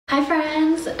Hi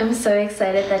friends, I'm so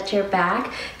excited that you're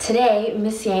back. Today,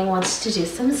 Miss Yang wants to do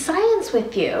some science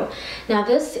with you. Now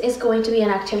this is going to be an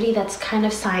activity that's kind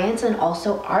of science and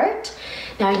also art.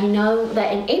 Now you know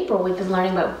that in April we've been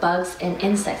learning about bugs and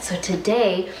insects. So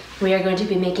today we are going to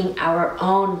be making our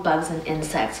own bugs and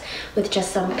insects with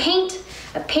just some paint,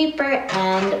 a paper,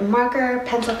 and marker,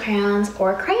 pencil crayons,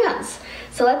 or crayons.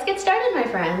 So let's get started, my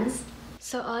friends.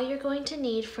 So all you're going to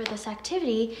need for this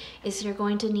activity is you're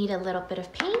going to need a little bit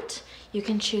of paint. You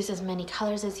can choose as many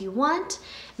colors as you want.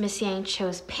 Miss Yang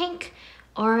chose pink,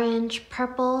 orange,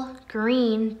 purple,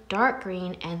 green, dark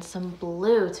green, and some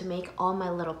blue to make all my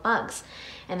little bugs.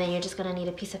 And then you're just gonna need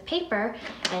a piece of paper,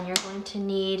 and you're going to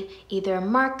need either a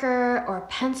marker or a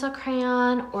pencil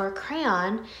crayon or a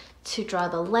crayon to draw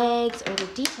the legs or the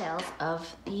details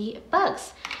of the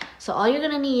bugs. So all you're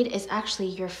gonna need is actually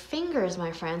your fingers,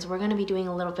 my friends. We're gonna be doing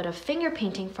a little bit of finger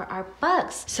painting for our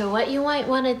bugs. So what you might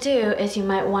wanna do is you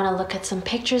might wanna look at some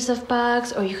pictures of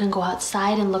bugs, or you can go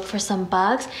outside and look for some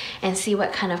bugs and see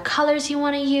what kind of colors you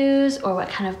wanna use or what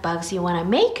kind of bugs you wanna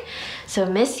make. So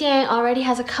Miss Yang already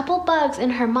has a couple bugs in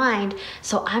her mind,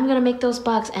 so I'm gonna make those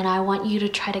bugs and I want you to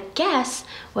try to guess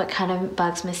what kind of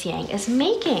bugs Miss Yang is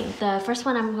making. The first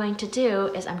one I'm going to do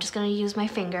is I'm just gonna use my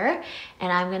finger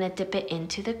and I'm gonna dip it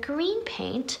into the green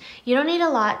paint. You don't need a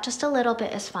lot, just a little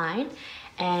bit is fine.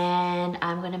 And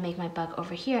I'm gonna make my bug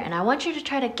over here. And I want you to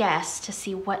try to guess to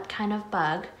see what kind of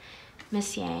bug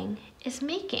Miss Yang is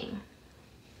making.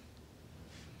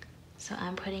 So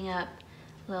I'm putting up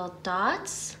little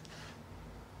dots,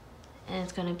 and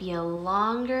it's gonna be a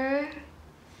longer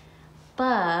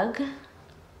bug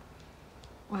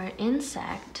or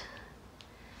insect.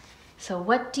 So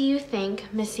what do you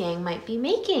think Miss Yang might be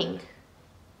making?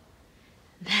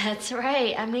 That's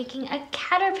right, I'm making a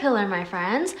caterpillar, my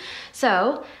friends.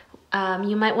 So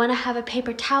you might want to have a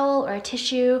paper towel or a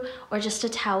tissue or just a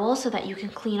towel so that you can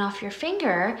clean off your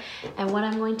finger. And what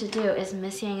I'm going to do is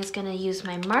Miss Yang is going to use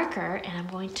my marker and I'm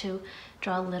going to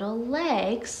draw little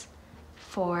legs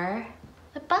for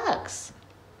the bugs.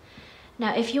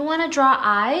 Now if you want to draw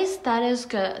eyes, that is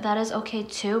good, that is okay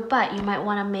too, but you might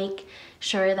want to make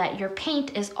sure that your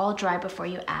paint is all dry before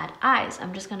you add eyes.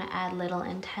 I'm just going to add little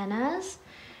antennas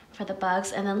for the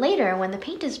bugs, and then later when the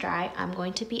paint is dry I'm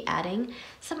going to be adding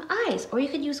some eyes, or you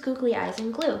could use googly eyes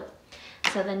and glue.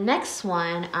 So the next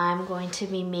one I'm going to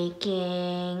be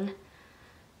making,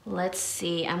 let's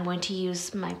see, I'm going to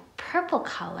use my purple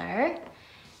color,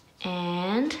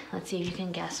 and let's see if you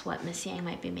can guess what Miss Yang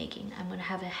might be making. I'm going to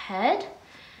have a head,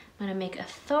 I'm going to make a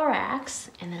thorax,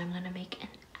 and then I'm going to make an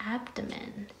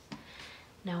abdomen.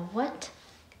 Now what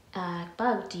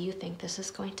bug do you think this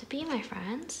is going to be, my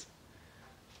friends?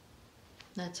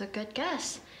 That's a good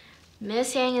guess.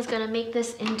 Miss Yang is gonna make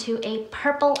this into a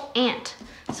purple ant.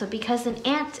 So because an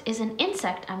ant is an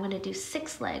insect, I'm gonna do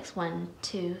 6 legs. 1,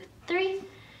 2, 3,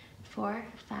 4,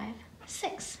 5,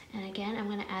 6. And again, I'm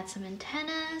gonna add some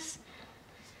antennas.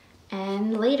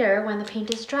 And later, when the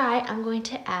paint is dry, I'm going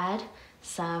to add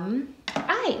some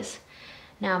eyes.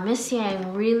 Now, Miss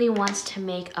Yang really wants to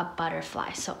make a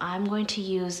butterfly. So I'm going to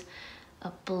use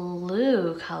a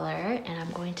blue color and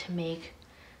I'm going to make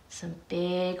some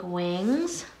big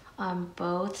wings on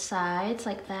both sides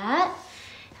like that.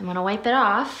 I'm gonna wipe it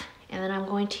off, and then I'm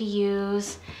going to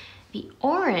use the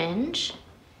orange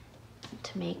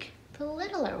to make the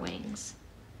littler wings,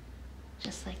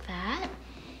 just like that.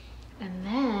 And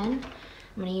then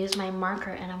I'm gonna use my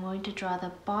marker and I'm going to draw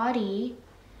the body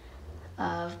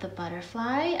of the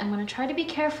butterfly. I'm gonna try to be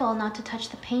careful not to touch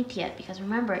the paint yet, because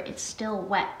remember, it's still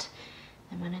wet.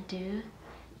 I'm gonna do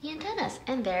the antennas,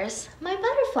 and there's my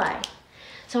butterfly.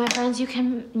 So my friends, you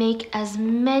can make as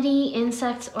many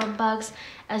insects or bugs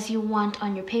as you want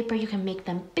on your paper. You can make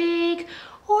them big,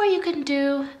 or you can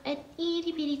do an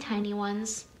itty bitty tiny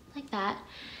ones like that.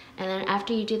 And then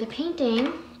after you do the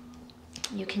painting,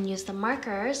 you can use the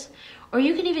markers, or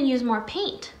you can even use more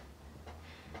paint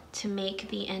to make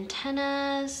the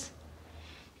antennas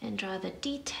and draw the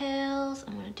details.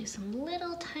 I'm gonna do some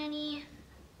little tiny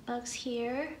bugs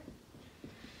here,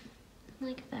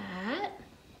 like that.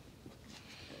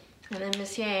 And then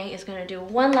Miss Yang is gonna do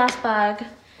one last bug.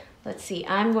 Let's see,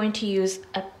 I'm going to use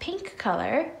a pink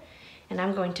color and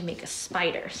I'm going to make a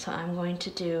spider. So I'm going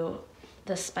to do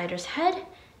the spider's head,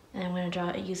 and I'm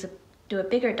gonna do a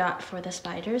bigger dot for the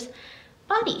spider's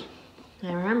body.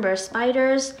 Now remember,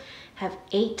 spiders have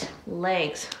 8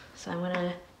 legs. So I'm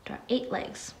gonna draw 8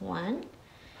 legs. 1,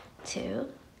 2,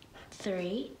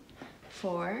 3,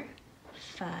 4,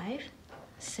 5,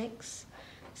 6,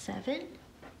 7,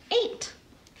 8.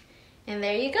 And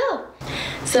there you go.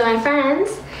 So my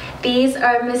friends, these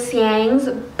are Miss Yang's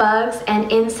bugs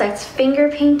and insects finger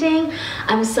painting.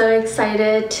 I'm so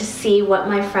excited to see what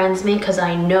my friends make because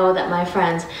I know that my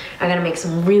friends are gonna make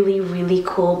some really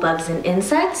cool bugs and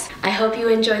insects. I hope you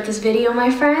enjoyed this video,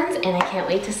 my friends, and I can't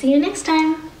wait to see you next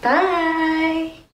time. Bye!